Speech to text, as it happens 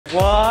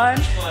One.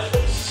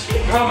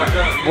 Oh my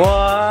god.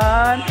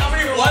 One. How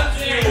many ones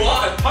do you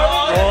want? One.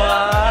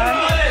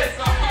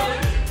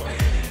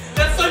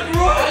 That's so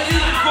gross.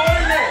 He's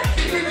recording it.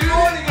 He's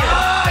recording it.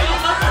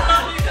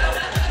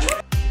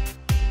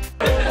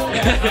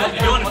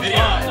 You want a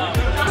video?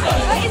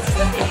 Is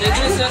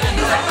that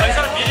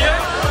a video?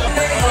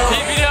 Are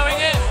you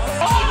videoing it?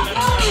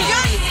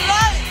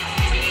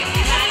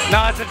 No,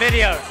 it's a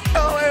video.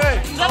 Oh,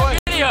 wait. Is that a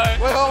video?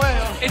 Wait, oh, wait.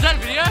 Is that a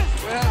video?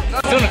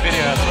 It's doing a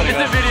video. It's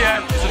a video.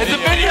 It's a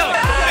video.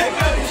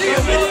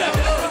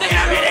 Take a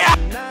video.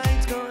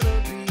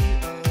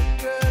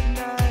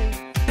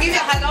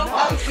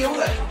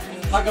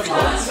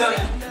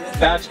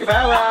 That's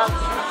farewell.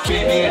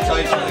 We've been in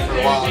touch for a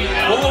while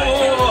now.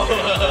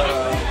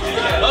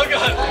 Oh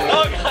god.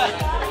 Oh god.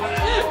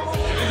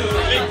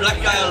 Big black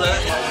guy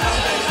alert.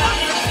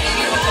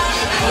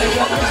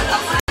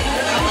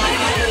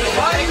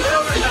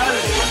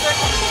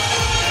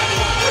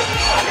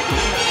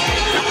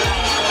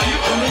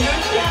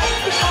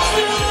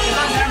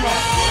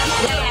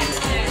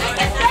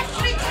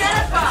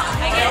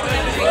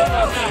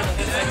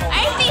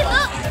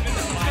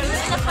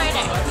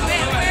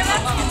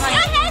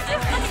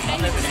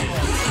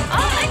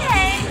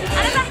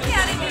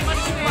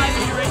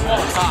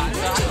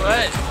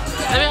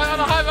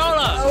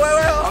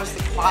 I was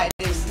the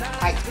quietest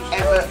hike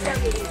ever.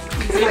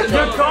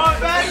 Your car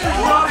bag is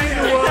running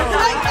the world.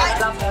 I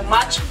love her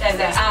much than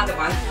the other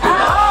one.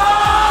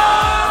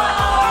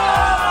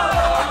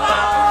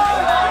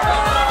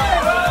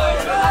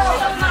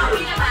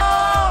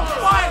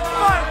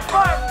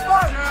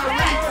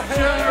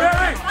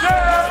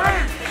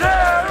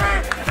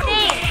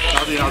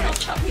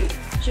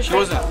 She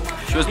wasn't.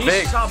 She was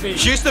big.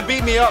 She used to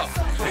beat me up.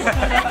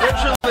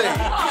 Literally.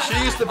 She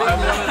used to beat me up.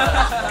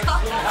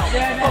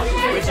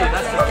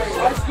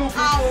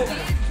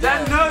 That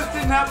nose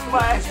didn't happen by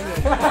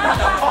accident.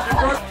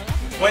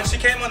 When she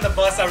came on the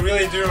bus, I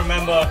really do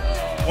remember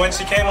when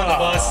she came on the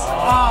bus.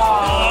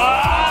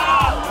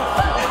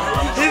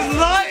 He's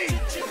lying.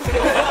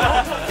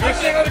 You're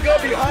actually gonna go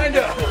behind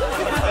her.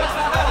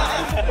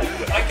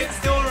 I can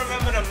still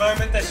remember the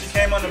moment that she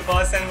came on the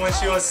bus, and when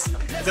she was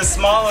the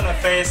smile on her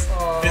face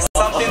is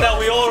something that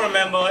we all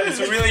remember. It's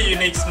a really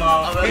unique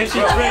smile.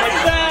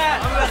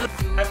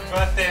 Happy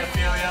birthday,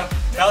 Ophelia.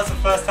 That was the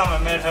first time I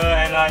met her,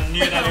 and I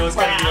knew that it was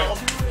going to be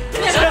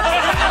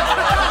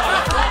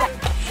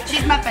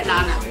She's my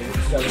banana.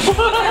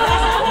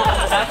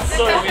 That's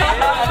so weird.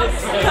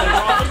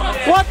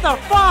 What the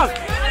fuck?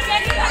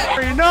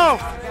 No.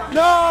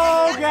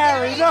 No,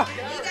 Gary. No.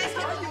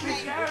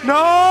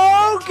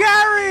 No,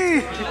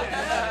 Gary.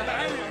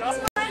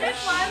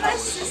 Why my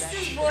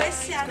sister's voice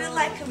sounded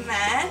like a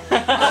man?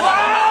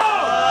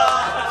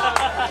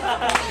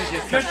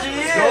 So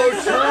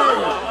true.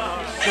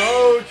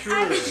 So true.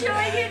 I'm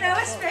sure you know,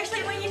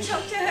 especially when you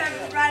talk to her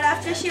right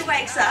after she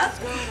wakes up.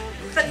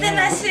 But then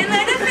I soon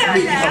later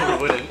found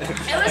out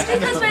it was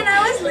because when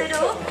I was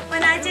little,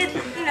 when I did,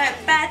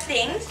 bad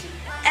things,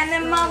 and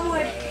then Mum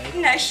would,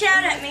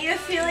 shout at me,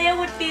 Ophelia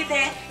would be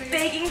there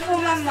begging for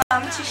my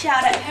mum to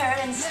shout at her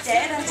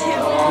instead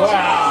until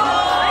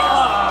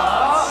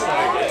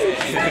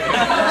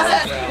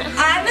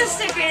I must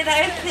agree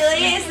that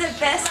Ophelia is the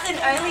best and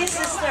only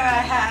sister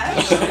I have.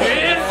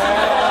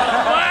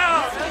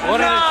 Wow! What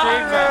an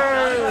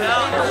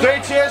achievement.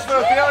 3 cheers for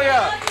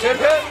Ophelia. Hip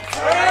hip.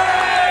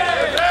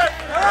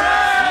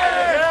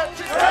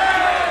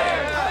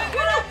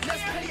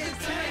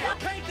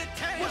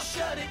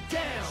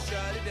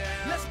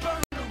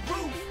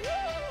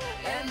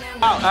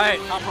 Alright.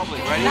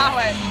 Ready?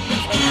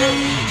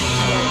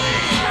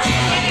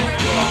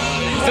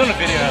 It's doing a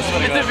video. It's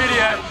a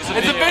video. It's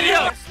a video!